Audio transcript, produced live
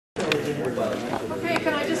Okay,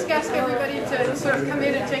 can I just ask everybody to sort of come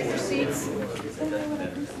in and take their seats? So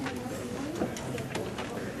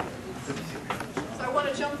I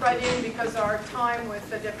want to jump right in because our time with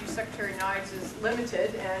Deputy Secretary Nides is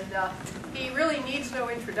limited, and he really needs no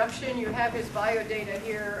introduction. You have his bio data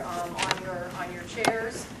here on your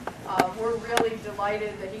chairs. We're really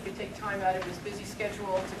delighted that he could take time out of his busy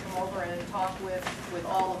schedule to come over and talk with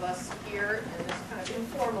all of us here in this kind of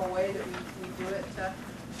informal way that we do it,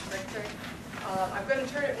 Secretary. I'm going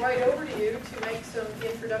to turn it right over to you to make some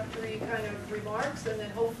introductory kind of remarks, and then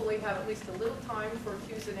hopefully have at least a little time for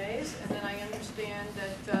Q's and A's. And then I understand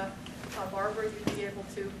that Barbara, you'd be able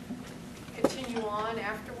to continue on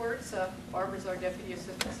afterwards. Barbara's our Deputy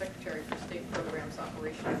Assistant Secretary for State Programs,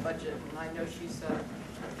 Operation and Budget, and I know she's an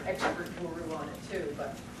expert guru on it too.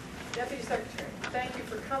 But Deputy Secretary, thank you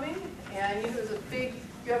for coming. And you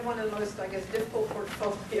have one of the most, I guess, difficult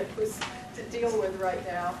portfolios to deal with right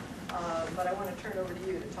now. But I want to turn it over to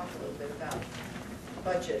you to talk a little bit about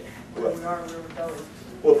budget, where we are and where we're going.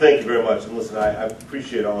 Well, thank you very much. And listen, I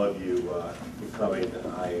appreciate all of you for coming.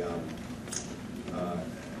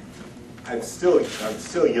 I'm still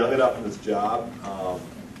young enough in this job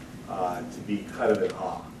to be kind of in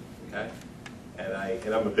awe. Okay, and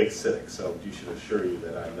I'm a big cynic, so you should assure you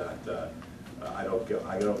that I'm not. I don't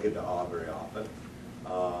get into awe very often.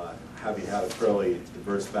 Having had a fairly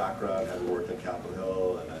diverse background, having worked on Capitol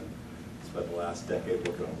Hill, and then spent the last decade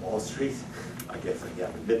working on Wall Street. I guess I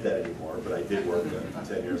can't admit that anymore, but I did work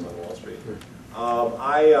 10 years on Wall Street.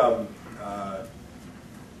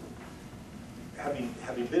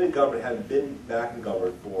 Having been in government, having been back in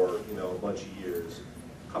government for a bunch of years,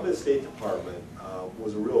 coming to the State Department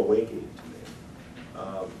was a real awakening to me.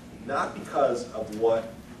 Not because of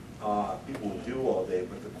what people would do all day,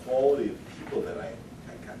 but the quality of people that I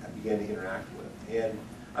began to interact with. And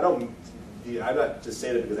I'm not just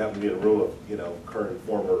saying it because I happen to be in a room of current and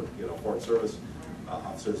former Foreign Service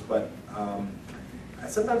officers, but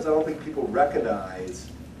sometimes I don't think people recognize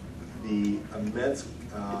the immense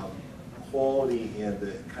quality and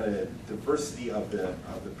the kind of diversity of the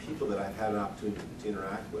people that I've had an opportunity to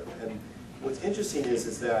interact with. And what's interesting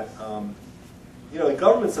is that in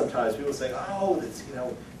government sometimes people say, oh, it's,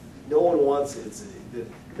 no one wants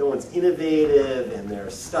no one's innovative, and they're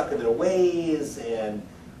stuck in their ways, and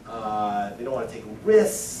they don't want to take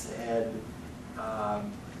risks, and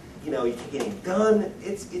you can't get anything done.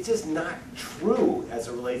 It's just not true as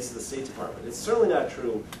it relates to the State Department. It's certainly not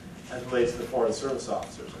true as it relates to the Foreign Service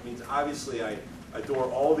officers. I mean, obviously, I adore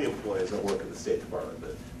all the employees that work in the State Department,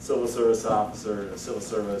 the Civil Service officer, the Civil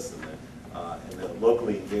Service, and the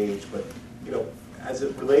locally engaged. But as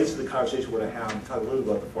it relates to the conversation we're going to have, I'm talking a little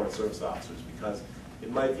about the Foreign Service officers, because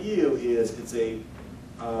in my view it's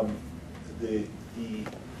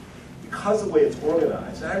because of the way it's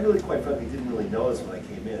organized, and I really, quite frankly, didn't really know this when I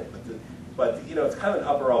came in, but it's kind of an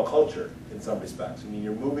upper-all culture in some respects. I mean,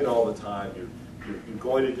 you're moving all the time, you're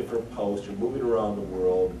going to different posts, you're moving around the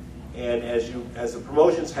world, and as the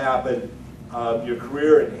promotions happen, your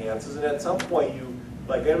career enhances, and at some point,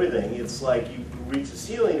 like everything, it's like you reach the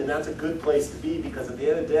ceiling, and that's a good place to be, because at the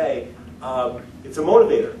end of the day, it's a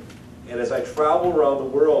motivator. And as I travel around the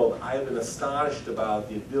world, I have been astonished about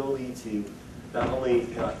the ability to not only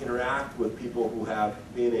interact with people who have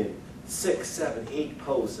been in 6, 7, 8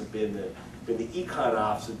 posts, have been the econ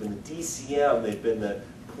officer, been the DCM, they've been the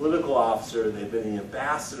political officer, they've been the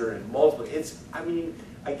ambassador in multiple. I mean,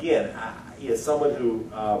 again, as someone who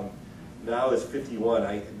now is 51,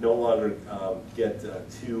 I no longer get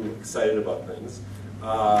too excited about things,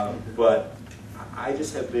 but I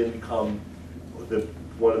just have become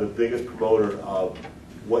one of the biggest promoter of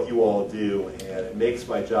what you all do, and it makes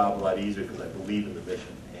my job a lot easier because I believe in the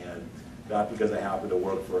mission, and not because I happen to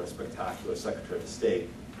work for a spectacular Secretary of State,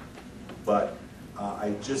 but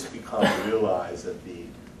I just become to realize that the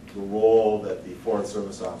role that the Foreign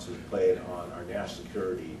Service officers played on our national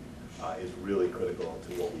security is really critical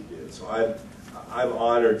to what we do. So I'm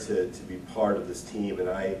honored to be part of this team, and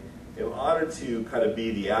I am honored to kind of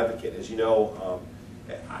be the advocate. As you know,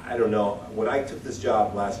 I don't know, when I took this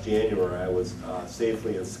job last January, I was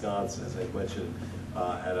safely ensconced, as I mentioned,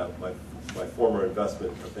 at my former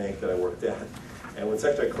investment bank that I worked at. And when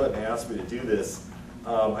Secretary Clinton asked me to do this,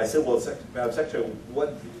 I said, well, Madam Secretary,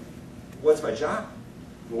 what's my job?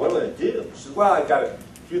 What am I going to do? She said, well, I've got a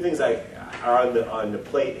few things are on the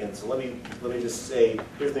plate, and so let me just say,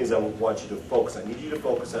 here's things I want you to focus on. I need you to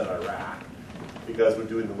focus on Iraq, because we're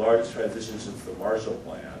doing the largest transition since the Marshall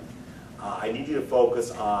Plan. I need you to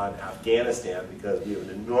focus on Afghanistan, because we have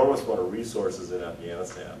an enormous amount of resources in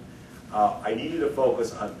Afghanistan. I need you to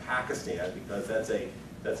focus on Pakistan, because that's a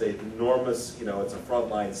that's an enormous, it's a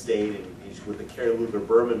frontline state, and with the Kerry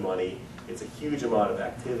Lugar-Berman money, it's a huge amount of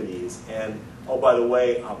activities. And oh, by the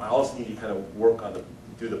way, I also need to kind of work on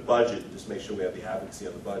do the budget and just make sure we have the advocacy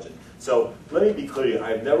on the budget. So let me be clear,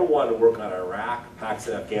 I've never wanted to work on Iraq,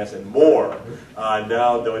 Pakistan, Afghanistan more,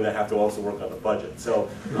 now knowing I have to also work on the budget. So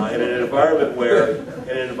in an environment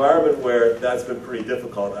where that's been pretty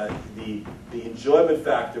difficult, the enjoyment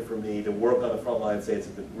factor for me to work on the frontline states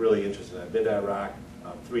has been really interesting. I've been to Iraq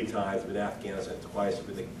 3 times, I've been to Afghanistan twice, I've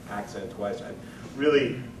been to Pakistan twice. I've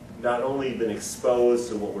really not only been exposed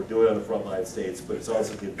to what we're doing on the frontline states, but it's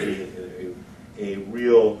also given me a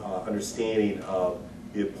real understanding of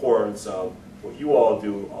the importance of what you all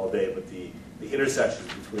do all day, but the intersections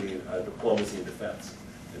between diplomacy and defense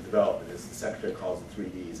and development, as the Secretary calls it,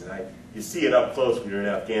 3Ds. And you see it up close when you're in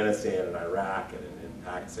Afghanistan and Iraq and in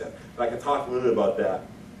Pakistan. But I can talk a little bit about that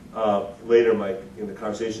later in the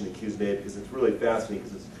conversation in Q&A, because it's really fascinating,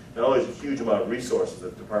 because it's not only is a huge amount of resources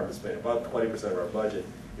that the Department is spending, about 20% of our budget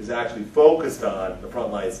is actually focused on the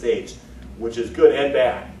frontline states, which is good and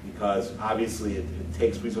bad, because obviously it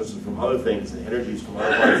takes resources from other things and energies from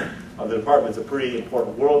other parts of the department. It's a pretty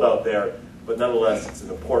important world out there, but nonetheless it's an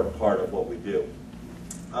important part of what we do.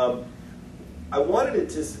 I wanted it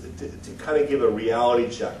to kind of give a reality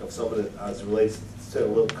check of some of it as it relates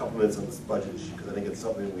to a couple minutes on this budget issue, because I think it's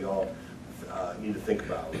something we all need to think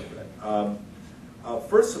about a little bit.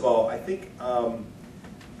 First of all, I think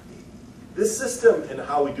this system and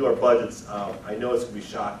how we do our budgets, I know it's going to be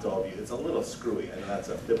shock to all of you. It's a little screwy. I know that's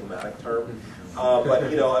a diplomatic term, but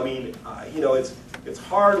it's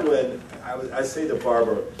hard when I say to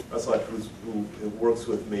Barbara Russell, who works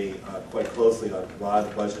with me quite closely on a lot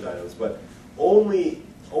of the budget items, but only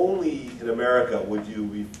in America would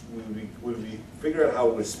we figure out how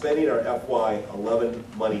we're spending our FY11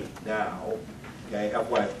 money now. Okay,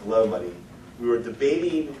 FY11 money. We were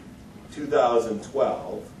debating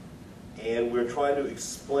 2012. And we're trying to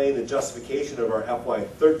explain the justification of our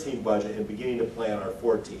FY13 budget and beginning to plan our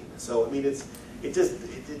 14. So I mean,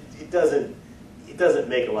 it doesn't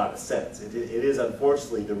make a lot of sense. It is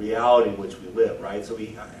unfortunately the reality in which we live, right? So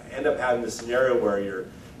we end up having this scenario where you're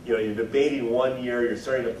debating one year, you're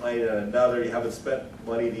starting to plan on another, you haven't spent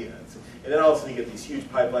money, and then all of a sudden you get these huge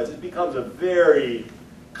pipelines. It becomes a very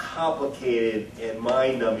complicated and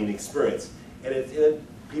mind-numbing experience, and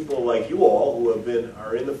people like you all who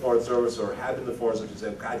are in the Foreign Service or have been in the Foreign Service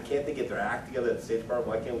say, God, can't they get their act together at the State Department?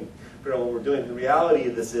 Why can't we figure out what we're doing? The reality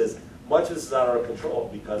of this is much of this is out of our control,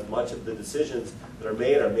 because much of the decisions that are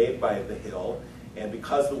made by the Hill, and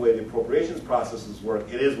because of the way the appropriations processes work,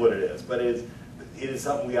 it is what it is. But it is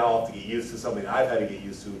something we all have to get used to, something I've had to get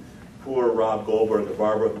used to. Poor Rob Goldberg and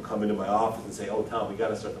Barbara who come into my office and say, oh, Tom, we got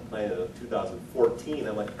to start the plan in 2014.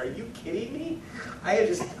 I'm like, are you kidding me? I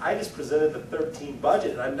just presented the 13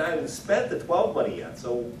 budget, and I've not even spent the 12 money yet.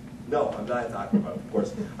 So, no, I'm not talking about it. Of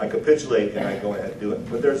course, I capitulate and I go ahead and do it.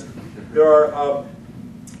 But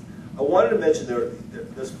I wanted to mention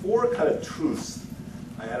there's 4 kind of truths.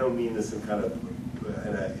 I don't mean this in kind of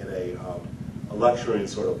a lecturing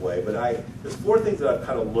sort of way, but there's 4 things that I've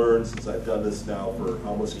kind of learned since I've done this now for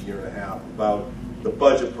almost a year and a half about the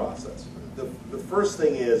budget process. The first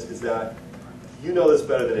thing is that you know this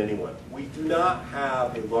better than anyone. We do not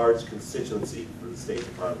have a large constituency for the State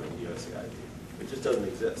Department and USAID. It just doesn't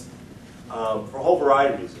exist for a whole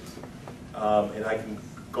variety of reasons. And I can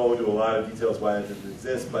go into a lot of details why it doesn't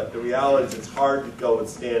exist, but the reality is it's hard to go and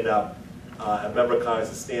stand up, a member of Congress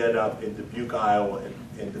to stand up in Dubuque, Iowa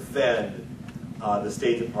and defend the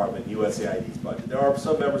State Department and USAID's budget. There are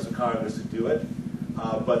some members of Congress who do it,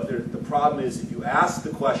 but the problem is if you ask the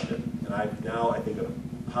question, and I think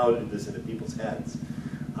I've pounded this into people's heads,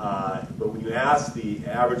 but when you ask the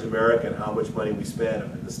average American how much money we spend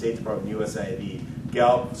in the State Department and USAID,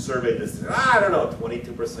 Gallup surveyed this, I don't know,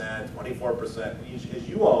 22%, 24%. As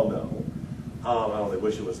you all know, I only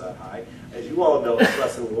wish it was that high, as you all know, it's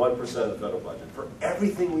less than 1% of the federal budget for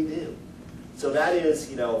everything we do. So that is,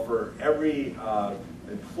 for every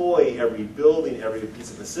employee, every building, every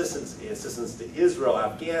piece of assistance to Israel,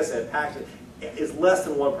 Afghanistan, Pakistan, is less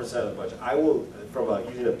than 1% of the budget. I will,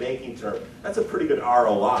 using a banking term, that's a pretty good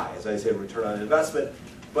ROI, as I say, return on investment.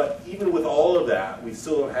 But even with all of that, we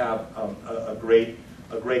still don't have a great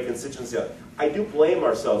constituency. I do blame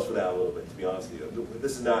ourselves for that a little bit, to be honest with you.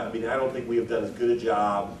 This is not, I don't think we have done as good a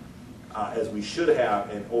job as we should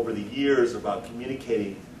have and over the years about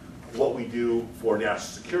communicating what we do for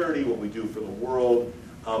national security, what we do for the world.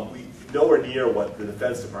 Nowhere near what the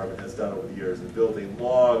Defense Department has done over the years in building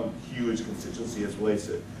long, huge constituency as relates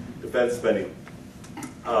to defense spending.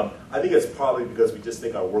 I think it's probably because we just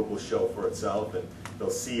think our work will show for itself, and they'll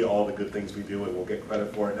see all the good things we do and we'll get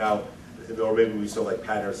credit for it now. Or maybe we still like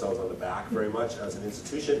pat ourselves on the back very much as an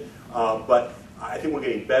institution. But I think we're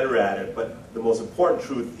getting better at it. But the most important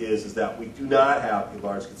truth is that we do not have a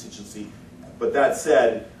large constituency. But that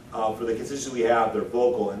said, for the constituency we have, they're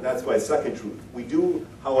vocal, and that's my second truth. We do,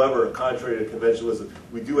 however, contrary to conventionalism,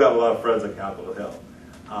 we do have a lot of friends on Capitol Hill.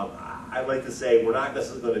 I'd like to say we're not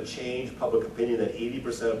necessarily going to change public opinion that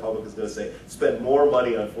 80% of public is going to say spend more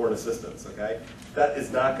money on foreign assistance, okay? That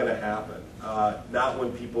is not going to happen. Not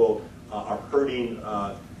when people are hurting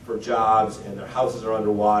for jobs and their houses are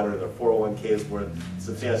underwater and their 401k is worth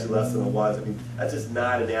substantially less than it was. I mean, that's just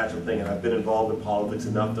not a natural thing, and I've been involved in politics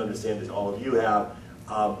enough to understand, as all of you have,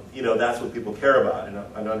 you know, that's what people care about,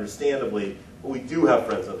 and understandably, but we do have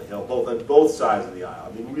friends on the Hill, on both sides of the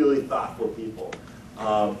aisle. I mean, really thoughtful people.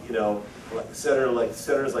 You know,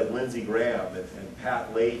 senators like Lindsey Graham and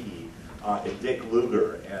Pat Leahy and Dick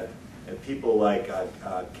Lugar and people like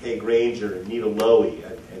Kay Granger and Nita Lowey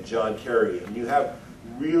and John Kerry. And you have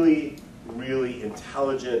really, really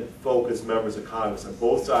intelligent, focused members of Congress on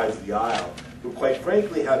both sides of the aisle who, quite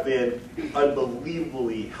frankly, have been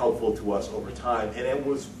unbelievably helpful to us over time. And it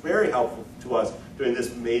was very helpful to us during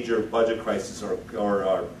this major budget crisis or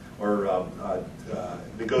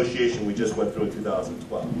negotiation we just went through in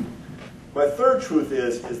 2012. My third truth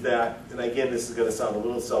is that, and again, this is going to sound a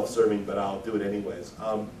little self-serving, but I'll do it anyways.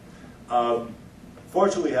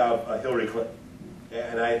 Fortunately, we have Hillary Clinton,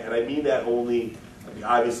 and I mean that only. I mean,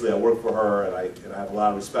 obviously, I work for her, and I have a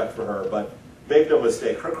lot of respect for her. But make no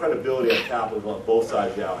mistake, her credibility on Capitol Hill on both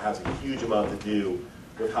sides now has a huge amount to do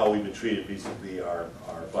with how we've been treated vis-a-vis our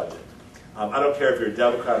budget. I don't care if you're a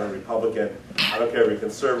Democrat or a Republican. I don't care if you're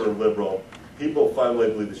conservative or liberal. People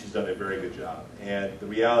fundamentally believe that she's done a very good job. And the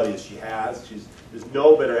reality is she has. There's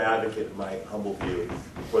no better advocate, in my humble view,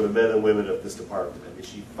 for the men and women of this department. I mean,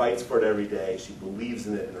 she fights for it every day. She believes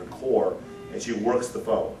in it in her core. And she works the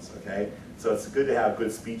phones, okay? So it's good to have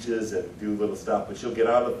good speeches and do little stuff. But she'll get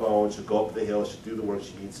on the phone. She'll go up the hill. She'll do the work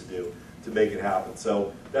she needs to do to make it happen.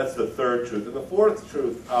 So that's the third truth. And the fourth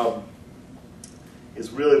truth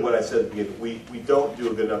is really what I said at the beginning. We don't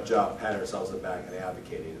do a good enough job patting ourselves on the back and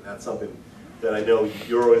advocating. And that's something that I know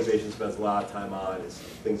your organization spends a lot of time on. It's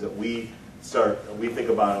things that we think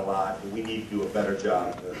about a lot, and we need to do a better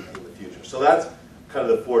job in the future. So that's kind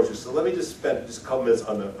of the four truths. So let me just spend just a couple minutes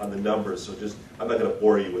on the numbers. So I'm not going to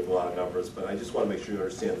bore you with a lot of numbers, but I just want to make sure you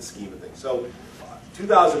understand the scheme of things. So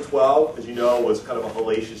 2012, as you know, was kind of a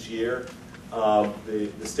hellacious year. The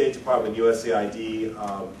State Department, USAID,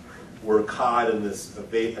 were caught in this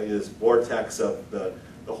vortex of the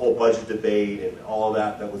whole budget debate and all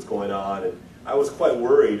that was going on. And I was quite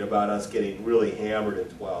worried about us getting really hammered in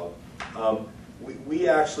 12. We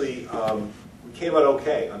actually we came out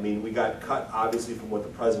okay. I mean, we got cut obviously from what the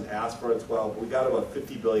president asked for in 12. But we got about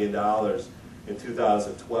 $50 billion in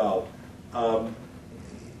 2012.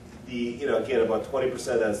 Again, about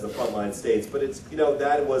 20% as the frontline states, but it's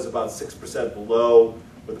that was about 6% below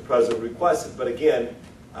what the president requested. But again,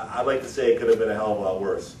 I'd like to say it could have been a hell of a lot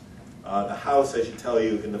worse. The House, I should tell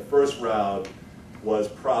you, in the first round was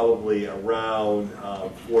probably around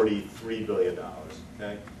 $43 billion.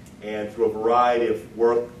 Okay? And through a variety of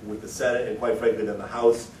work with the Senate, and quite frankly, then the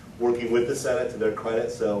House working with the Senate, to their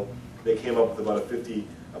credit, so they came up with about a $50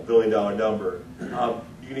 billion number. You're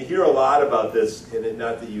going to hear a lot about this, and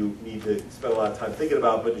not that you need to spend a lot of time thinking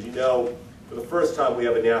about it, but as you know, for the first time we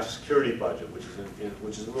have a national security budget,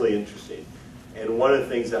 which is really interesting. And one of the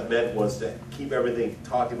things that meant was to keep everything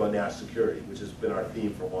talking about national security, which has been our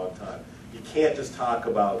theme for a long time. You can't just talk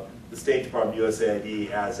about the State Department,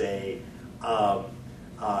 USAID, as a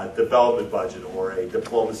development budget or a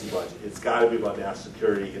diplomacy budget. It's got to be about national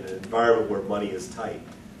security in an environment where money is tight.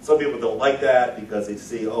 Some people don't like that because they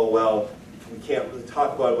say, oh, well, we can't really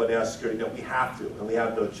talk about national security. No, we have to, and we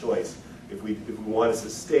have no choice if we want to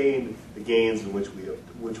sustain the gains in which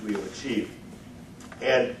we have achieved.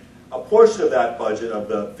 And a portion of that budget, of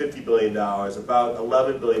the $50 billion, about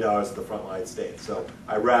 $11 billion of the frontline states. So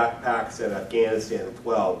Iraq, Pakistan, Afghanistan, and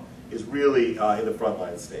 12 is really in the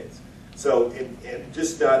frontline states. So, and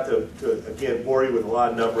just not to again, bore you with a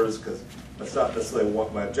lot of numbers, because that's not necessarily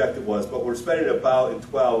what my objective was, but we're spending about, in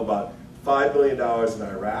 12, about $5 billion in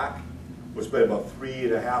Iraq. We're spending about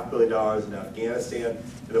 $3.5 billion in Afghanistan,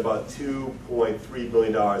 and about $2.3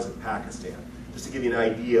 billion in Pakistan, just to give you an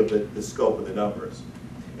idea of the scope of the numbers.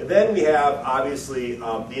 And then we have, obviously,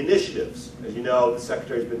 the initiatives. As you know, the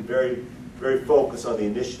Secretary's been very, very focused on the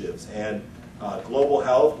initiatives. And global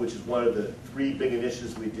health, which is one of the 3 big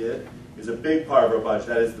initiatives we did, is a big part of our budget.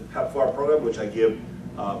 That is the PEPFAR program, which I give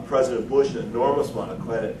President Bush an enormous amount of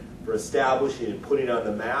credit. for establishing and putting on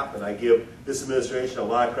the map, and I give this administration a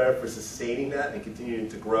lot of credit for sustaining that and continuing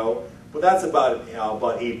to grow. But that's about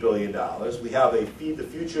 $8 billion. We have a Feed the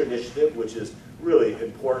Future initiative, which is really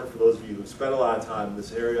important for those of you who've spent a lot of time in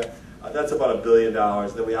this area. That's about $1 billion.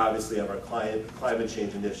 Then we obviously have our climate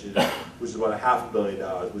change initiative, which is about $500 million,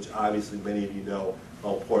 which obviously many of you know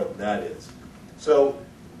how important that is. So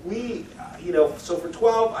we, so for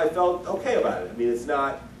 12, I felt okay about it. I mean, it's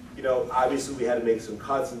not, obviously we had to make some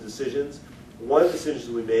cuts and decisions. One of the decisions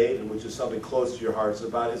we made, and which is something close to your hearts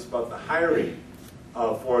about, is about the hiring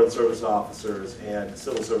of foreign service officers and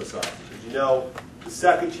civil service officers. As you know, the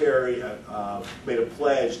Secretary made a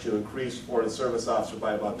pledge to increase foreign service officers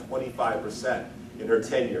by about 25% in her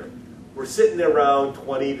tenure. We're sitting around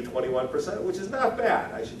 20 to 21%, which is not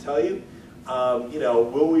bad, I should tell you.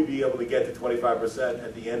 Will we be able to get to 25%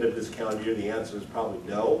 at the end of this calendar year? The answer is probably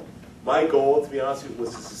no. My goal, to be honest with you,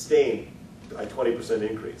 was to sustain a 20%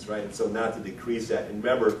 increase, right? And so not to decrease that. And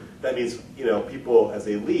remember, that means, people, as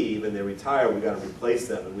they leave and they retire, we've got to replace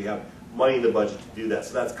them, and we have money in the budget to do that.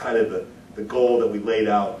 So that's kind of the goal that we laid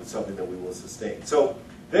out. It's something that we will sustain. So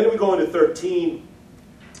then we go into 13.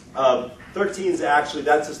 13 is actually,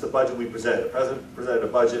 that's just the budget we presented. The President presented a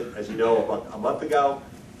budget, as you know, about a month ago.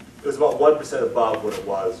 It was about 1% above what it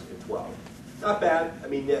was in 12. Not bad. I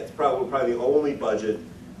mean, that's probably the only budget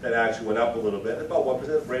that actually went up a little bit, about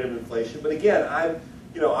 1% rate of inflation. But again, I'm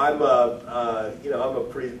a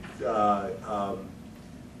pretty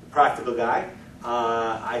practical guy.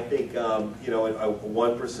 I think a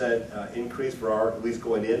 1% increase for our, at least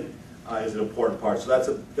going in, is an important part. So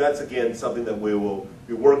that's again something that we will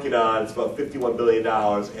be working on. It's about $51 billion,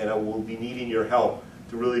 and I will be needing your help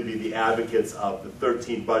to really be the advocates of the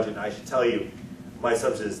 13 budget. And I should tell you, my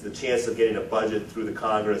assumption is the chance of getting a budget through the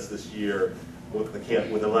Congress this year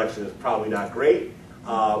with election is probably not great,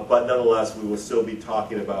 but nonetheless, we will still be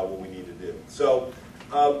talking about what we need to do. So,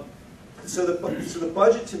 so the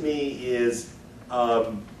budget to me is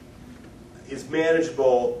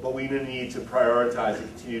manageable, but we need to prioritize and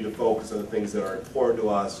continue to focus on the things that are important to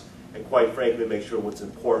us, and quite frankly, make sure what's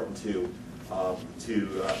important to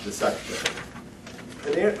the Secretary.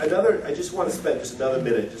 And I just want to spend just another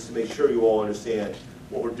minute just to make sure you all understand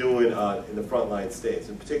what we're doing in the frontline states,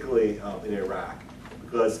 and particularly in Iraq,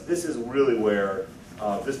 because this is really where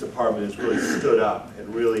this department has really stood up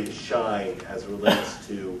and really shined as it relates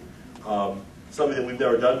to something that we've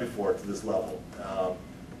never done before to this level.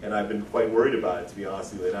 And I've been quite worried about it, to be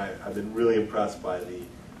honest with you. And I've been really impressed by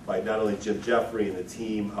not only Jim Jeffrey and the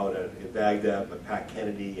team out in Baghdad, but Pat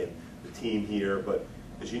Kennedy and the team here. But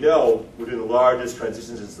as you know, we're doing the largest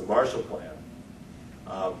transition since the Marshall Plan.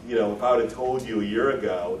 If I would have told you a year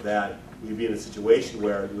ago that we'd be in a situation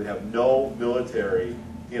where we would have no military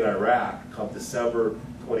in Iraq come December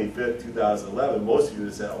 25th, 2011, most of you would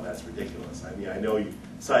have said, oh, that's ridiculous. I mean, I know you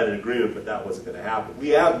signed an agreement, but that wasn't going to happen. We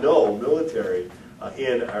have no military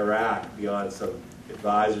in Iraq beyond some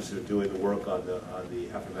advisors who are doing the work on the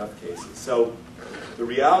FMF cases. So the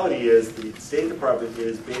reality is the State Department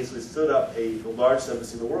has basically stood up the largest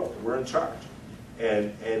embassy in the world. We're in charge.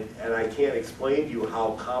 And I can't explain to you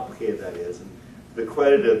how complicated that is. And the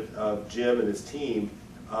credit of Jim and his team,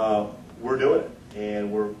 we're doing it.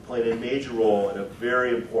 And we're playing a major role in a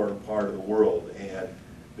very important part of the world. And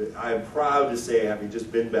I'm proud to say, having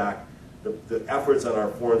just been back, the efforts on our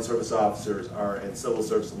foreign service officers and civil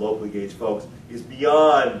service and locally engaged folks is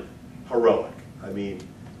beyond heroic. I mean,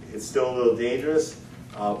 it's still a little dangerous,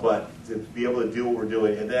 but to be able to do what we're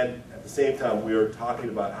doing, and then at the same time, we are talking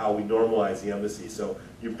about how we normalize the embassy. So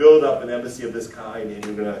you build up an embassy of this kind, and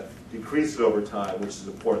you're going to decrease it over time, which is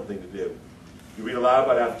an important thing to do. You read a lot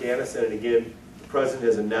about Afghanistan, and again, the President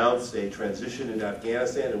has announced a transition in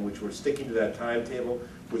Afghanistan in which we're sticking to that timetable,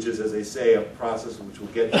 which is, as they say, a process in which we'll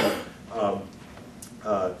get to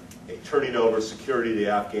turning over security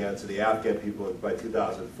to the Afghan people by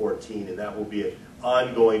 2014, and that will be an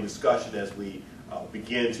ongoing discussion as we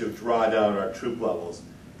begin to draw down our troop levels.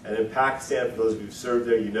 And in Pakistan, for those of you who served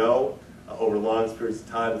there, you know, over long periods of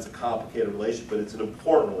time, it's a complicated relationship, but it's an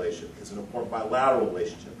important relationship. It's an important bilateral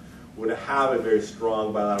relationship. We're going to have a very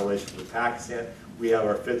strong bilateral relationship with Pakistan. We have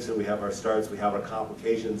our fits and we have our starts, we have our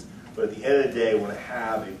complications, but at the end of the day, we're going to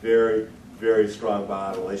have a very, very strong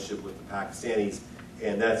bilateral relationship with the Pakistanis,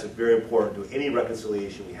 and that's very important to any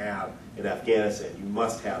reconciliation we have in Afghanistan. You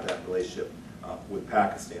must have that relationship with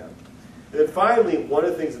Pakistan. And then finally, one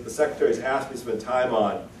of the things that the Secretary has asked me to spend time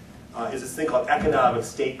on is this thing called economic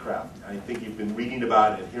statecraft. I think you've been reading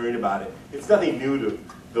about it and hearing about it. It's nothing new to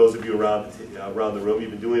those of you around the room.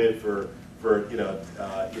 You've been doing it for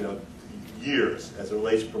years as it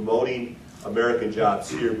relates to promoting American jobs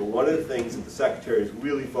here. But one of the things that the Secretary is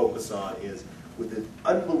really focused on is, with the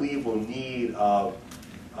unbelievable need of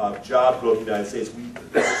job growth in the United States,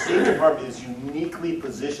 the State Department is uniquely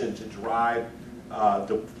positioned to drive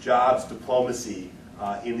jobs diplomacy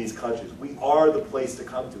in these countries. We are the place to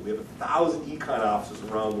come to. We have 1,000 econ officers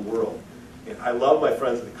around the world. And I love my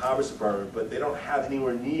friends at the Commerce Department, but they don't have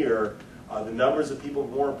anywhere near the numbers of people,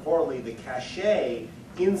 more importantly, the cachet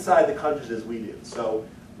inside the countries as we do. So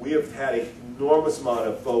we have had an enormous amount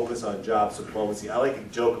of focus on jobs diplomacy. I like to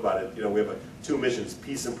joke about it. You know, we have two missions,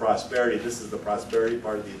 peace and prosperity. This is the prosperity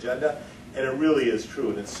part of the agenda, and it really is true.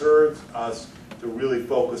 And it serves us to really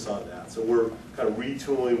focus on that. So we're kind of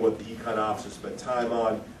retooling what the econ officers spend time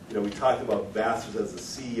on. You know, we talked about ambassadors as the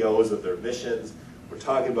CEOs of their missions. We're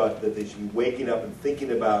talking about that they should be waking up and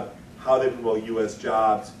thinking about how they promote U.S.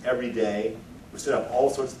 jobs every day. We set up all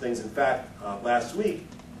sorts of things. In fact, last week,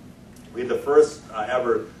 we had the first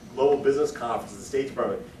ever global business conference at the State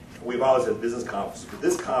Department. We've always had business conferences, but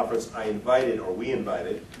this conference we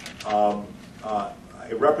invited, a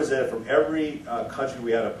representative from every country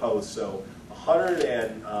we had a post. So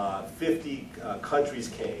 150 countries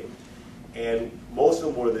came, and most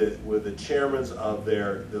of them were the chairmen of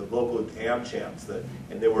the local AmChamps,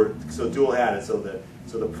 and they were so dual-hatted.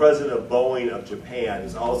 So the president of Boeing of Japan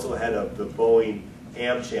is also head of the Boeing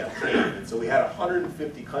AmChamp came, and so we had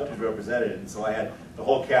 150 countries represented, and so I had the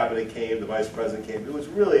whole cabinet came, the vice president came. It was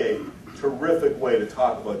really a terrific way to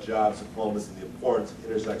talk about jobs diplomacy and the importance of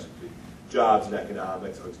intersection between jobs and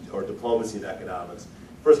economics, or diplomacy and economics.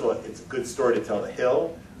 First of all, it's a good story to tell the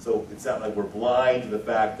Hill, so it's not like we're blind to the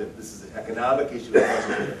fact that this is an economic issue as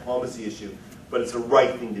much as a diplomacy issue, but it's the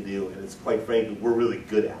right thing to do, and it's, quite frankly, we're really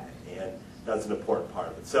good at it, and that's an important part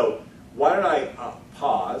of it. So why don't I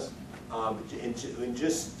pause, and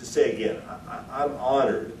just to say again, I'm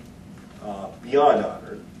honored, beyond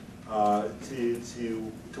honored, to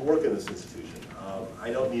work in this institution.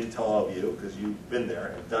 I don't need to tell all of you, because you've been there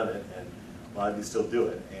and done it, and a lot of you still do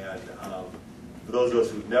it. And for those of us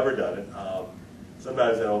who've never done it,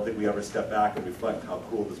 sometimes I don't think we ever step back and reflect how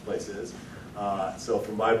cool this place is. So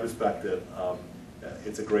from my perspective,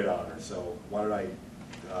 it's a great honor. So why don't I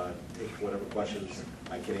take whatever questions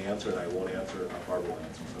I can answer, and I won't answer, Barbara will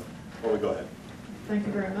answer. So why don't we go ahead. Thank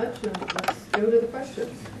you very much, and let's go to the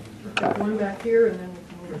questions. We've got one back here, and then we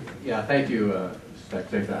can move on. Yeah, thank you,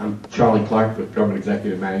 Secretary. I'm Charlie Clark with Government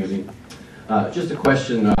Executive Magazine. Just a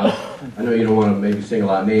question. I know you don't want to maybe sing a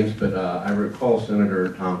lot of names, but I recall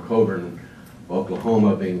Senator Tom Coburn of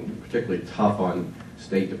Oklahoma being particularly tough on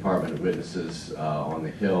State Department witnesses on the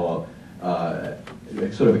Hill,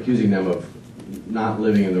 sort of accusing them of not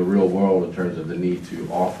living in the real world in terms of the need to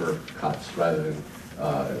offer cuts rather than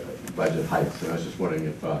budget hikes. And I was just wondering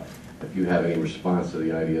if you have any response to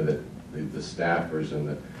the idea that the staffers and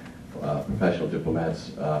the professional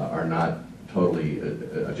diplomats are not totally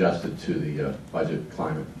adjusted to the budget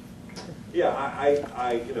climate.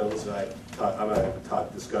 Yeah, you know, listen, I'm not going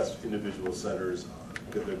to discuss individual senators,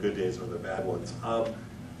 their good days or the bad ones.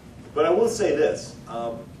 But I will say this,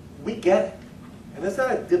 we get it. And there's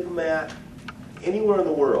not a diplomat anywhere in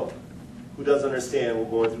the world who doesn't understand we're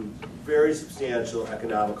going through very substantial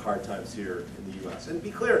economic hard times here in the U.S. And to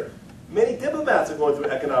be clear, many diplomats are going through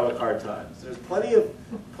economic hard times. There's plenty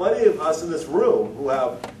of us in this room who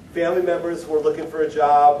have family members who are looking for a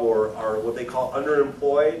job or are what they call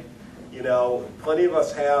underemployed. You know, plenty of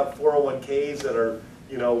us have 401ks that are,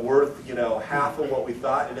 you know, worth, you know, half of what we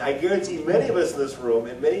thought. And I guarantee many of us in this room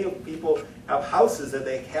and many of people have houses that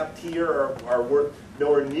they have tier or are worth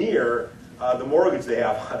nowhere near the mortgage they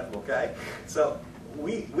have on them, okay? So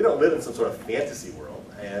we don't live in some sort of fantasy world.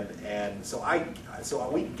 And so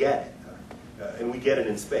we get it. And we get it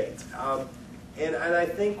in spades. And I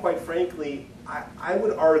think, quite frankly, I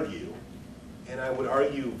would argue, and I would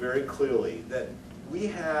argue very clearly, that we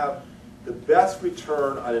have the best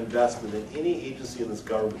return on investment that any agency in this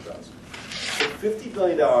government does. For $50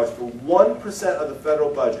 billion, for 1% of the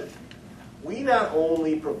federal budget, we not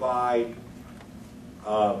only provide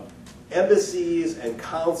embassies and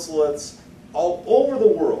consulates all over the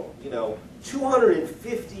world, you know,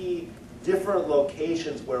 250 different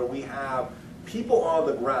locations where we have people on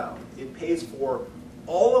the ground. It pays for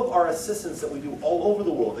all of our assistance that we do all over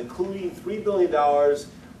the world, including $3 billion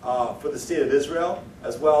for the state of Israel,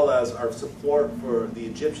 as well as our support for the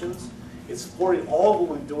Egyptians. It's supporting all of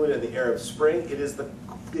what we're doing in the Arab Spring. It is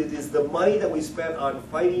the money that we spent on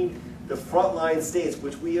fighting the frontline states,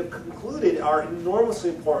 which we have concluded are enormously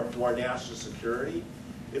important to our national security.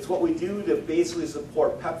 It's what we do to basically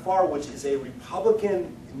support PEPFAR, which is a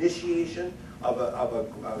Republican initiation of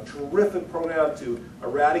a terrific program to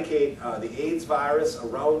eradicate the AIDS virus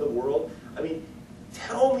around the world. I mean,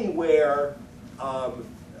 tell me where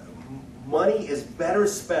money is better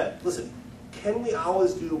spent. Listen, can we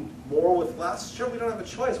always do more with less? Sure, we don't have a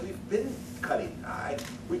choice. We've been cutting.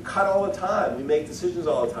 We cut all the time. We make decisions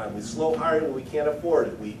all the time. We slow hiring when we can't afford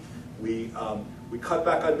it. We cut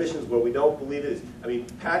back on missions where we don't believe it is. I mean,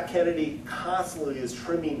 Pat Kennedy constantly is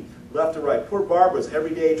trimming left and right. Poor Barbara's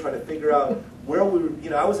every day trying to figure out where we were. You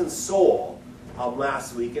know, I was in Seoul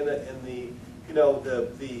last week, and the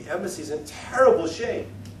embassy's in terrible shape.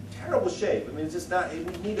 Terrible shape. I mean, it's just not. We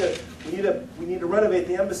need to renovate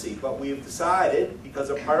the embassy, but we've decided because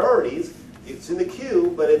of priorities, it's in the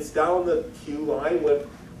queue, but it's down the queue line with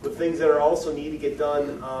things that are also need to get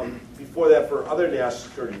done before that for other national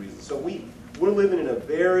security reasons. So we're living in a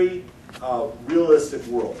very realistic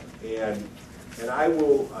world, and I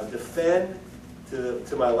will defend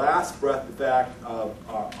to my last breath the fact of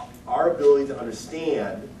our ability to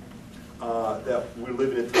understand that we're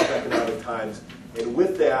living in tough economic times. And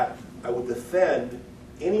with that, I will defend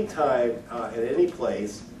any time at any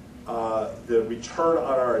place the return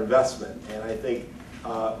on our investment. And I think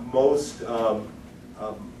most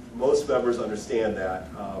members understand that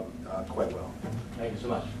quite well. Thank you so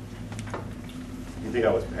much. You think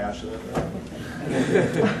I was passionate?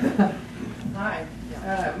 Hi,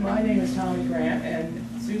 my name is Tommy Grant,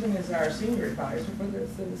 and Susan is our senior advisor for the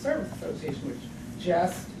Civil Service Association, which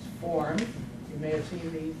just formed. You may have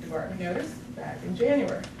seen the department notice back in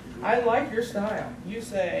January. I like your style. You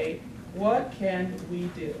say, what can we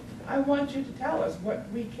do? I want you to tell us what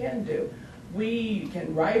we can do. We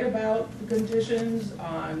can write about the conditions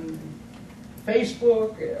on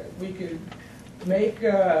Facebook. We could make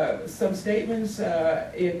some statements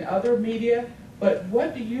in other media. But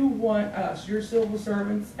what do you want us, your civil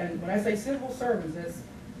servants, and when I say civil servants,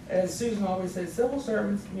 as Susan always says, civil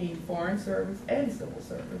servants mean foreign servants and civil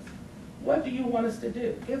servants. What do you want us to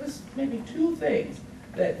do? Give us maybe 2 things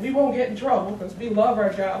that we won't get in trouble because we love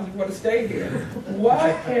our jobs, we want to stay here.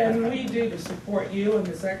 What can we do to support you and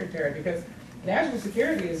the secretary? Because national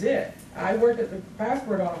security is it. I worked at the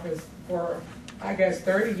passport office for, I guess,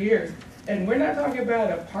 30 years, and we're not talking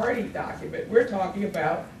about a party document. We're talking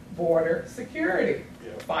about border security.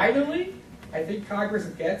 Yeah. Finally, I think Congress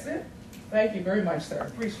gets it. Thank you very much, sir.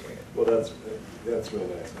 Appreciate it. Well, that's really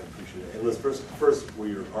nice. I appreciate it. And let's first what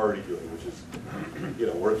you're already doing, which is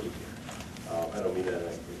working here. I don't mean that in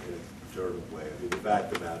a pejorative way. I mean, the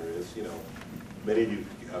fact of the matter is, many of you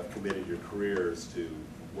have committed your careers to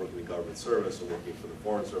working in government service or working for the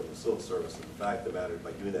Foreign Service, Civil Service, and the fact of the matter is,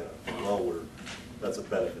 by doing that alone, that's a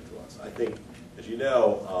benefit to us. I think, as you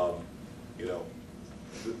know,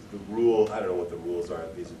 the rule, I don't know what the rules are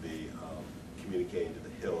vis-a-vis communicating to the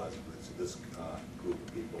Hill as opposed to this group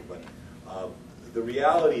of people, but the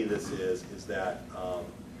reality of this is that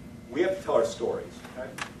we have to tell our stories, okay?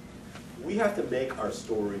 We have to make our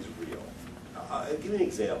stories real. I'll give you an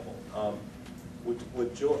example.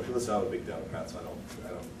 With George, listen, I'm a big Democrat,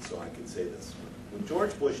 so I can say this. What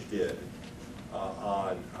George Bush did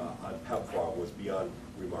on PEPFAR was beyond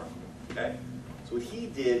remarkable. Okay, so what he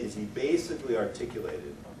did is he basically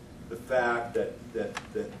articulated the fact that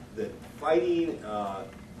fighting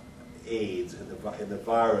AIDS and the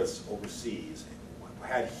virus overseas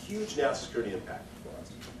had huge national security impact for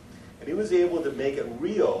us. And he was able to make it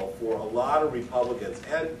real for a lot of Republicans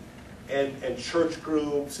and church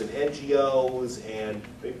groups and NGOs and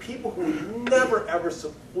people who never ever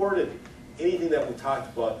supported anything that we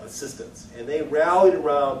talked about assistance. And they rallied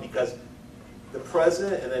around because the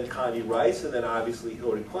president and then Condi Rice and then obviously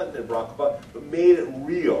Hillary Clinton and Barack Obama made it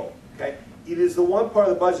real. Okay, it is the one part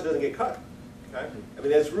of the budget that doesn't get cut. Okay, I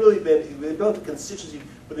mean it's really been they built the constituency,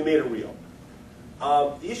 but they made it real.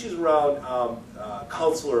 The issues around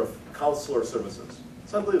consular services.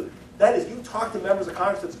 It's unbelievable. That is, you talk to members of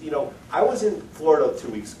Congress. I was in Florida 2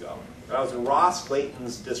 weeks ago, and I was in Ross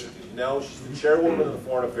Layton's district. She's the chairwoman of the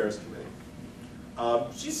Foreign Affairs Committee.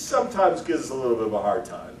 She sometimes gives us a little bit of a hard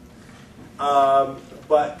time,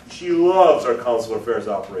 but she loves our consular affairs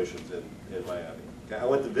operations in Miami. Okay? I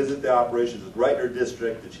went to visit the operations. It's right in her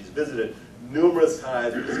district, and she's visited numerous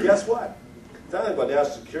times. Because guess what? It's not only about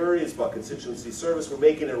national security, it's about constituency service. We're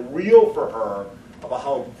making it real for her about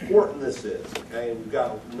how important this is, okay? And we've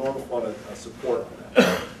got enormous amount of support on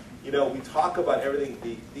that. We talk about everything.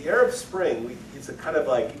 The Arab Spring, it's a kind of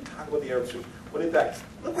like, you talk about the Arab Spring. When in fact,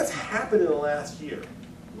 look what's happened in the last year.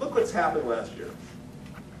 Look what's happened last year.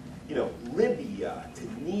 Libya,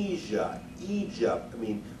 Tunisia, Egypt. I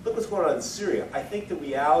mean, look what's going on in Syria. I think the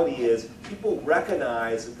reality is people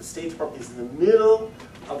recognize that the State Department is in the middle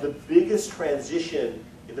of the biggest transition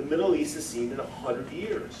in the Middle East has seen in 100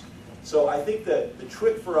 years. So I think that the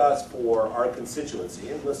trick for us, for our constituency,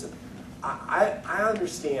 and listen, I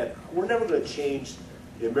understand we're never going to change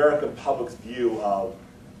the American public's view of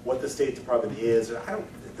what the State Department is. I don't.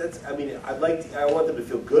 I mean, I want them to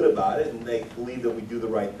feel good about it, and they believe that we do the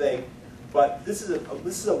right thing. But this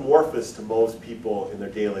is amorphous to most people in their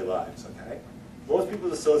daily lives. Okay, most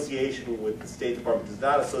people's association with the State Department does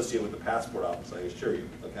not associate with the passport office. I assure you.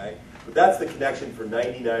 Okay, but that's the connection for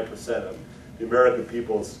 99% of the American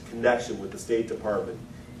people's connection with the State Department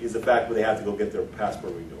is the fact that they have to go get their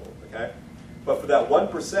passport renewal. Okay. But for that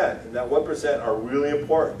 1%, and that 1% are really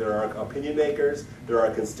important. There are opinion makers, there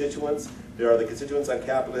are constituents, there are the constituents on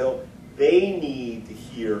Capitol Hill. They need to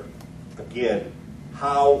hear, again,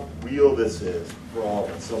 how real this is for all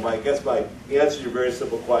of us. So I guess my answer to your very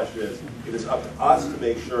simple question is, it is up to us to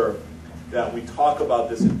make sure that we talk about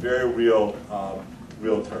this in very real,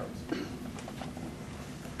 real terms.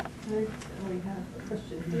 Okay, we have a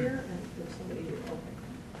question here, and there's somebody here. Okay.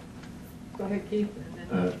 Go ahead, Keith. And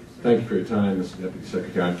then Thank you for your time, Mr. Deputy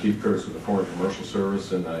Secretary. I'm Keith Curtis with the Foreign Commercial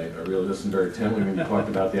Service, and I really listened very intently when you talked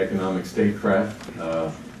about the economic statecraft.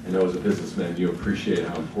 I know as a businessman you appreciate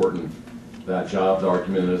how important that jobs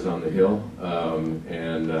argument is on the Hill,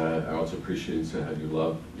 and I also appreciate how you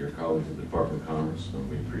love your colleagues at the Department of Commerce, and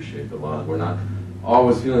we appreciate the love. We're not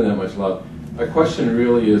always feeling that much love. My question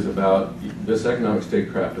really is about this economic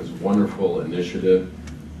statecraft is a wonderful initiative,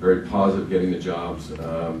 very positive. Getting the jobs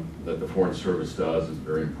that the Foreign Service does is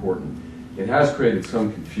very important. It has created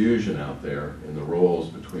some confusion out there in the roles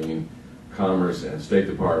between Commerce and State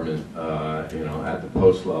Department, at the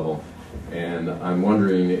post level. And I'm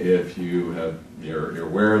wondering if you're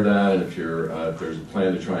aware of that, and if there's a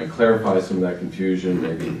plan to try and clarify some of that confusion,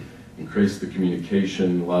 maybe increase the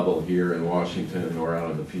communication level here in Washington or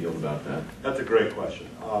out in the field about that. That's a great question.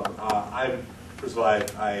 First of all,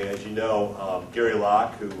 as you know, Gary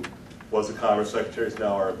Locke, who was the Commerce Secretary, is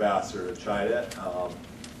now our ambassador to China,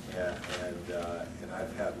 and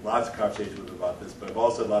I've had lots of conversations with him about this, but I've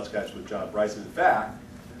also had lots of conversations with John Bryson. In fact,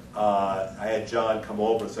 I had John come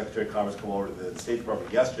over, Secretary of Commerce, come over to the State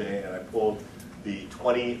Department yesterday, and I pulled the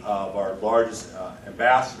 20 of our largest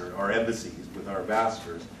ambassadors, our embassies, with our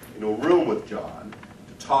ambassadors, in a room with John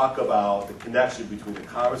to talk about the connection between the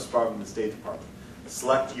Commerce Department and the State Department.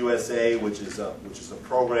 Select USA, which is a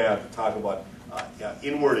program to talk about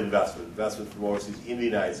inward investment from overseas in the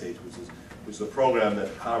United States, which is a program that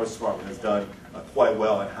the Commerce Department has done quite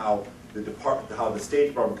well, and how the State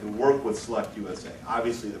Department can work with Select USA.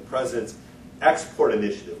 Obviously, the President's export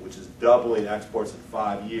initiative, which is doubling exports in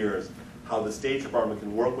 5 years, how the State Department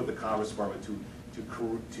can work with the Commerce Department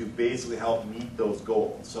to basically help meet those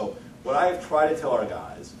goals. So what I've tried to tell our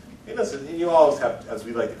guys, and listen, and you always have, as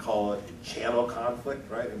we like to call it, channel conflict,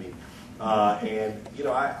 right? I mean,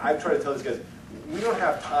 I try to tell these guys, we don't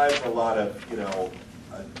have time for a lot of,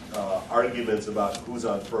 arguments about who's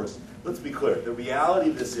on first. Let's be clear. The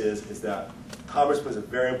reality of this is that Commerce plays a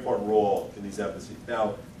very important role in these embassies.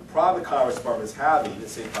 Now, the problem the Commerce Department is having, the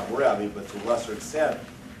same problem we're having, but to a lesser extent,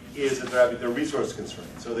 is that they're having their resource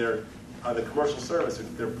constraints. So they're on the commercial service,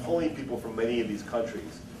 they're pulling people from many of these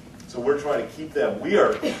countries. So we're trying to keep them. We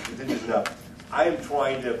are contingent enough. I am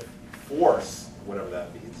trying to force, whatever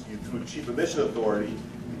that means, you through Chief of Mission Authority,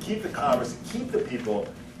 to keep the commerce, to keep the people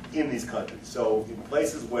in these countries. So in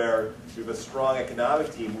places where we have a strong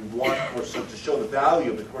economic team, we want to show the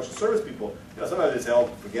value of the commercial service people. Sometimes they say, oh,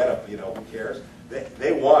 forget it, who cares?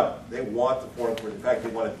 They want it. They want the foreign commerce. In fact, they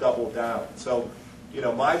want to double down. So,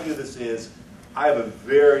 my view of this is, I have a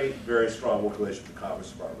very, very strong working relationship with the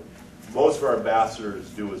Commerce Department. Most of our ambassadors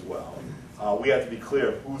do as well. We have to be clear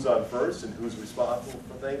of who's on first and who's responsible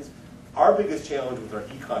for things. Our biggest challenge with our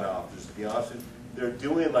econ officers, to be honest with you, they're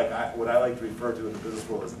doing what I like to refer to in the business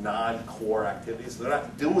world as non-core activities. So they're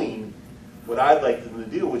not doing what I'd like them to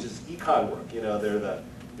do, which is econ work. They're the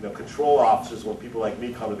control officers when people like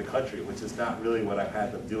me come to the country, which is not really what I've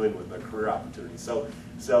had them doing with their career opportunities.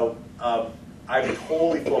 So I'm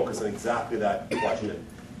totally focused on exactly that question,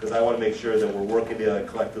 because I want to make sure that we're working together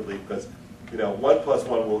collectively, because 1 +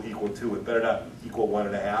 1 will equal 2. It better not equal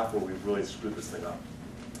 1.5, or we've really screwed this thing up.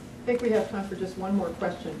 I think we have time for just one more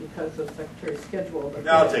question because of Secretary's schedule. But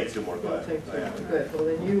I'll take 2 more. Go ahead. Take 2 more. Good. Well,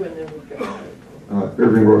 then you, and then we'll go.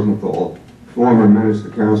 Irving Rosenthal, former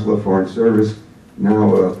Minister, Counselor of Foreign Service,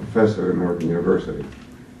 now a professor at American University.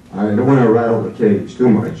 I don't want to rattle the cage too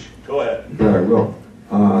much. Go ahead. But I will.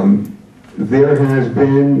 There has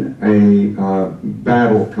been a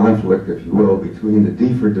battle, conflict, if you will, between the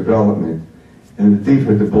D for development and the D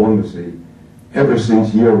for diplomacy ever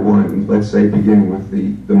since year 1, let's say beginning with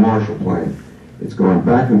the Marshall Plan. It's gone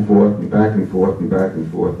back and forth and back and forth and back and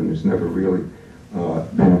forth, and it's never really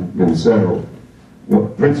been settled. well,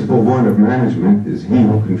 principle one of management is he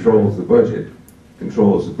who controls the budget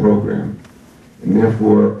controls the program. And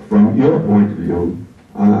therefore, from your point of view,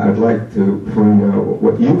 I'd like to find out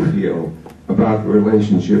what you feel about the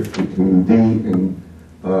relationship between D and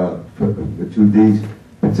the two Ds,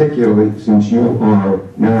 particularly since you are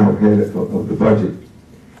now head of the budget.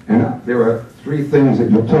 And there are three things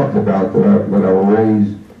that you talked about that I will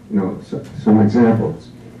raise, some examples.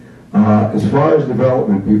 As far as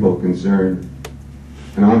development people are concerned,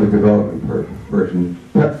 and I'm a development person,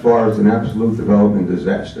 PEPFAR is an absolute development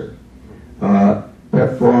disaster.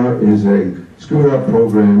 PEPFAR is a screwed up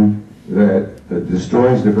program that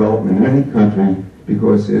destroys development in any country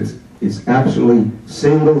because it's absolutely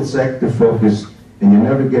single sector focused, and you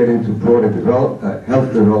never get into broader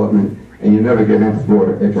health development, and you never get into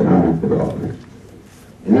broader economic development.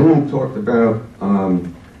 And then we talked about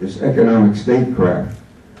this economic statecraft.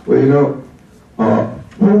 Well,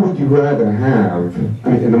 who would you rather have? I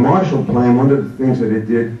mean, in the Marshall Plan, one of the things that it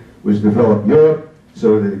did was develop Europe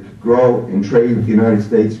so that it could grow and trade with the United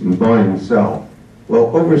States and buy and sell.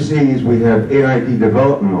 Well, overseas we have AID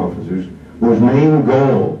development officers whose main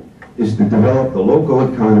goal is to develop the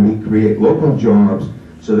local economy, create local jobs,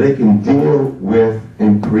 so they can deal with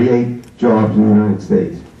and create jobs in the United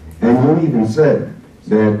States. And you even said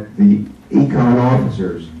that the econ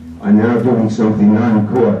officers are now doing something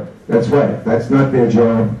non-core. That's right, that's not their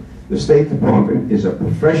job. The State Department is a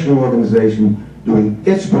professional organization doing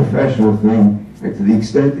its professional thing, and to the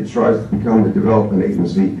extent it tries to become a development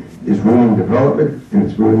agency, is ruining development and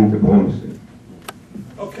it's ruining diplomacy.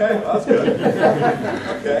 Okay, well, that's good.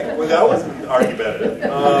 Okay, well, that wasn't argumentative.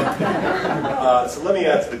 So let me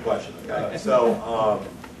answer the question. Okay, so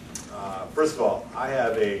first of all, I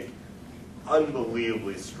have a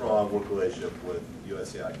unbelievably strong work relationship with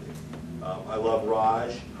USAID. I love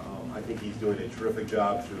Raj. I think he's doing a terrific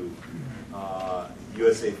job through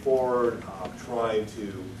USA Forward, trying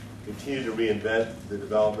to continue to reinvent the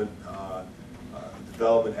development.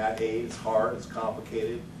 Development at aid is hard, it's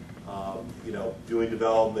complicated. Doing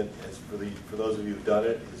development, for those of you who've done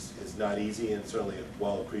it, is not easy and certainly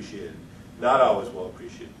well appreciated. Not always well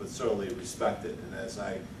appreciated, but certainly respected. And as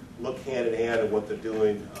I look hand in hand at what they're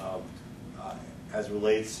doing as it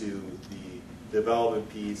relates to the development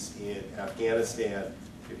piece in Afghanistan,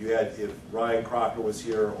 if Ryan Crocker was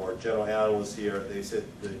here or General Allen was here, they said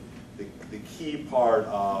the key part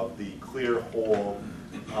of the clear whole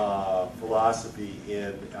philosophy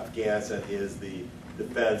in Afghanistan is the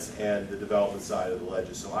defense and the development side of the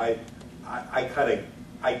ledger. So I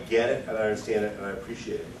get it and I understand it and I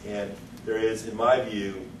appreciate it. And there is, in my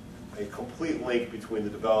view, a complete link between the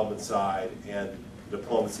development side and the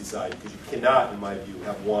diplomacy side, because you cannot, in my view,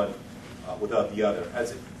 have one without the other.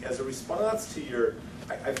 As a response to your,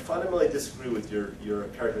 I fundamentally disagree with your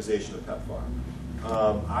characterization of PEPFAR.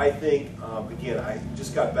 I think, again, I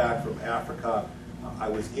just got back from Africa. I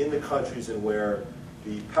was in the countries in where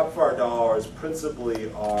the PEPFAR dollars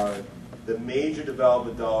principally are the major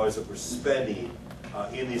development dollars that we're spending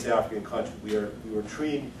in these African countries. We were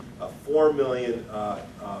treating 4 million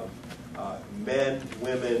men,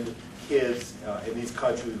 women, kids in these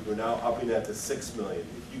countries. We're now upping that to 6 million.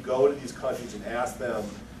 If you go to these countries and ask them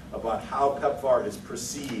about how PEPFAR is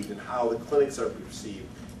perceived and how the clinics are perceived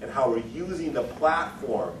and how we're using the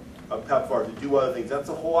platform of PEPFAR to do other things, that's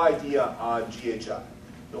the whole idea on GHI.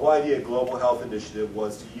 The whole idea of Global Health Initiative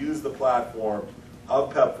was to use the platform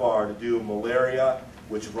of PEPFAR to do malaria,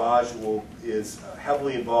 which Raj is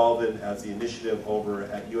heavily involved in as the initiative over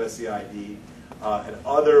at USAID, and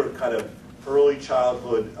other kind of early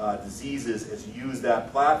childhood diseases, is use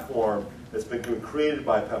that platform that's been created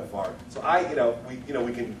by PEPFAR. So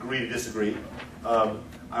we can agree to disagree.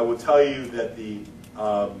 I will tell you that the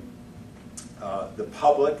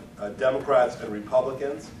public, Democrats and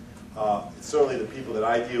Republicans, certainly the people that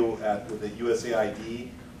I deal with at USAID,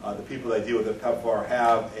 the people that I deal with at PEPFAR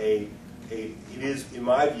have it is, in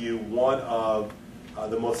my view, one of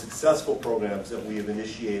the most successful programs that we have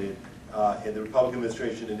initiated, and the Republican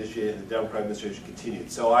administration initiated and the Democratic administration continued.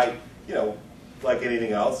 So like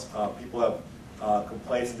anything else, people have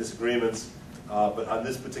complaints and disagreements, but on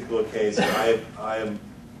this particular case, I am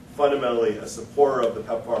fundamentally a supporter of the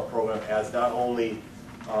PEPFAR program as not only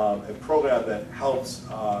a program that helps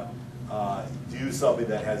do something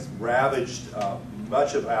that has ravaged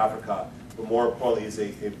much of Africa, but more importantly is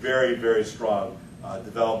a very, very strong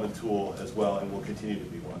development tool as well, and will continue to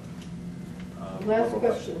be one. Last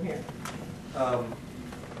question here. A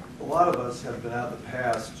lot of us have been out in the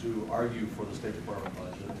past to argue for the State Department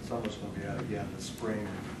budget. Some of us are going to be out again this spring,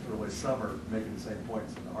 early summer, making the same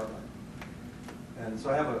points in the heartland. And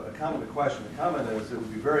so I have a comment and a question. The comment is it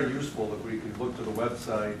would be very useful if we could look to the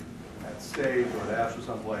website at State or at AFSA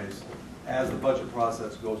someplace as the budget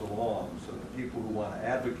process goes along, so that people who want to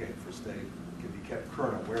advocate for State can be kept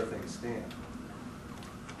current on where things stand,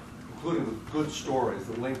 including with good stories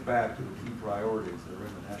that link back to the key priorities that are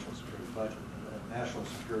in the national security budget. And the national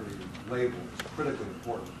security label is critically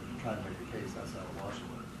important when you're trying to make a case outside of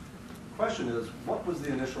Washington. The question is, what was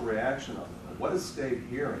the initial reaction on that? What is State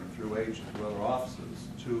hearing through agents, through other offices,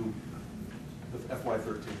 to the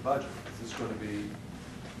FY13 budget? Is this going to be,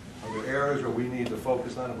 are there areas where we need to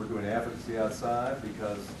focus on and we're doing advocacy outside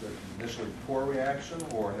because there's initially poor reaction,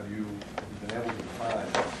 or have you been able to define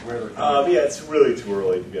where they're coming from? Yeah, it's really too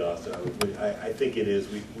early, to be honest. I think it is.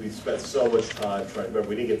 We spent so much time trying. Remember,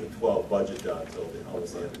 we didn't get the 12 budget done until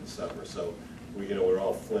almost the end of December. So we're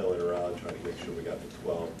all flailing around trying to make sure we got the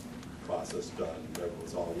 12 process done. Everyone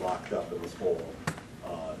was all locked up in this whole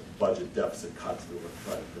budget deficit cuts that we're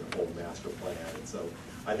trying to do, the whole master plan. And so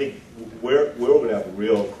I think we're going to have a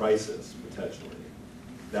real crisis potentially,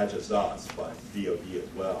 not just us, but DOD as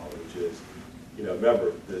well, which is,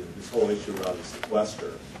 remember this whole issue around the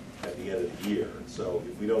sequester at the end of the year. So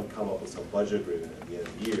if we don't come up with some budget agreement at the end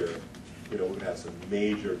of the year, we're going to have some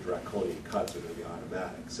major draconian cuts that are going to be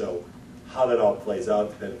automatic. So how that all plays out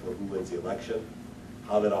depends on who wins the election,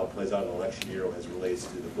 how that all plays out in election year as it relates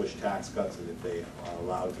to the Bush tax cuts and if they are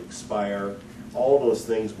allowed to expire, all those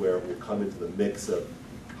things where it will come into the mix of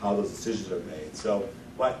how those decisions are made. So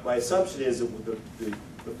my assumption is that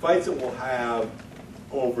the fights that we'll have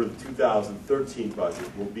over the 2013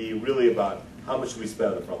 budget will be really about how much do we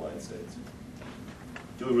spend on the frontline states.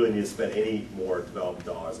 Do we really need to spend any more development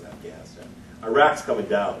dollars in Afghanistan? Iraq's coming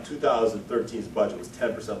down. 2013's budget was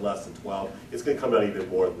 10% less than 12. It's going to come down even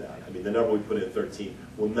more than that. I mean, the number we put in 13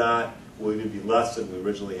 will even be less than we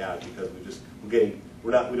originally had because we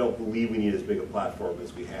don't believe we need as big a platform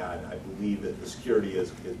as we had. I believe that the security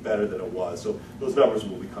is better than it was. So those numbers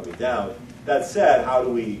will be coming down. That said,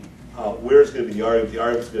 where's going to be the argument? The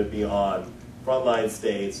argument's going to be on frontline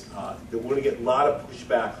states. We're going to get a lot of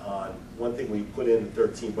pushback on one thing we put in the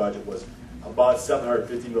 13 budget was about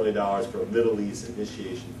 $750 million for a Middle East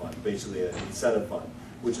initiation fund, basically an incentive fund,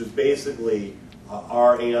 which was basically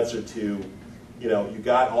our answer to, you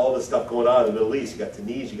got all this stuff going on in the Middle East. You got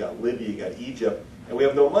Tunisia, you got Libya, you got Egypt, and we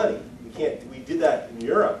have no money. We did that in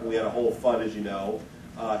Europe, and we had a whole fund, as you know,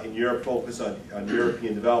 in Europe focused on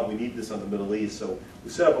European development. We need this on the Middle East, so we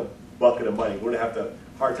set up a bucket of money. We're going to have a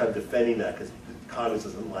hard time defending that because Congress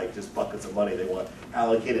doesn't like just buckets of money. They want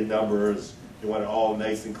allocated numbers. They want it all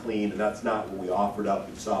nice and clean, and that's not what we offered up.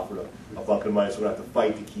 We just offered a bucket of money, so we're going to have to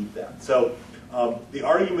fight to keep that. So the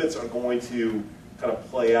arguments are going to kind of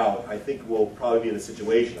play out. I think we'll probably be in a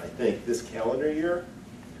situation, this calendar year,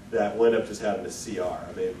 that we'll end up just having a CR.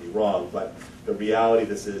 I may be wrong, but the reality of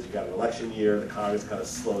this is you've got an election year, the Congress kind of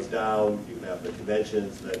slows down, you can have the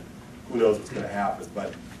conventions, then who knows what's going to happen.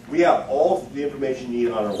 But we have all the information you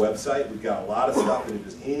need on our website. We've got a lot of stuff, and if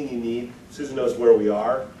there's anything you need, Susan knows where we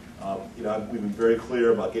are. We've been very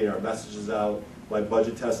clear about getting our messages out. My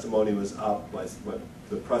budget testimony was up.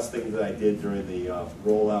 The press thing that I did during the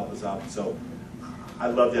rollout was up. So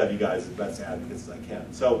I'd love to have you guys as best advocates as I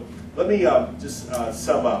can. So let me just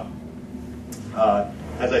sum up.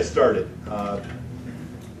 As I started,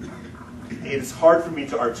 it's hard for me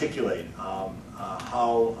to articulate how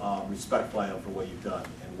respectful I am for what you've done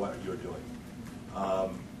and what you're doing.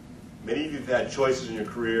 Many of you have had choices in your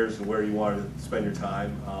careers and where you wanted to spend your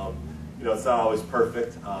time. It's not always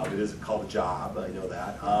perfect. It is called a job, I know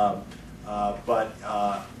that. But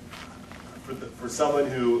for someone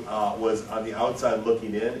who was on the outside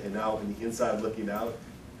looking in and now on the inside looking out,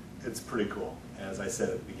 it's pretty cool, as I said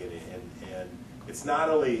at the beginning. And it's not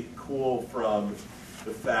only cool from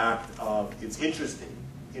the fact of it's interesting,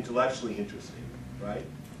 intellectually interesting, right?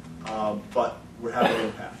 But we're having an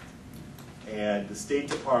impact. And the State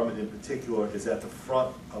Department in particular is at the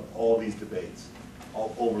front of all these debates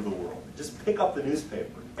all over the world. Just pick up the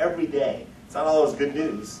newspaper every day. It's not always good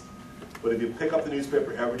news, but if you pick up the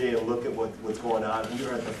newspaper every day and look at what's going on, we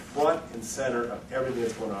are at the front and center of everything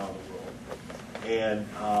that's going on in the world. And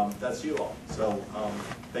that's you all. So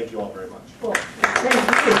thank you all very much. Cool. Thank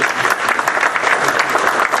you.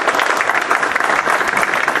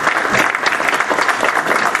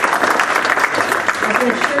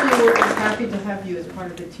 I'm sure you were as happy to have you as part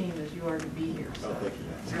of the team as you are to be here. So Thank you.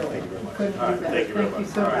 really, Thank you very much. couldn't do Right, better. thank you very Thank you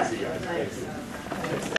much. so All right, much. see you guys. Thanks. Thank you. Thanks.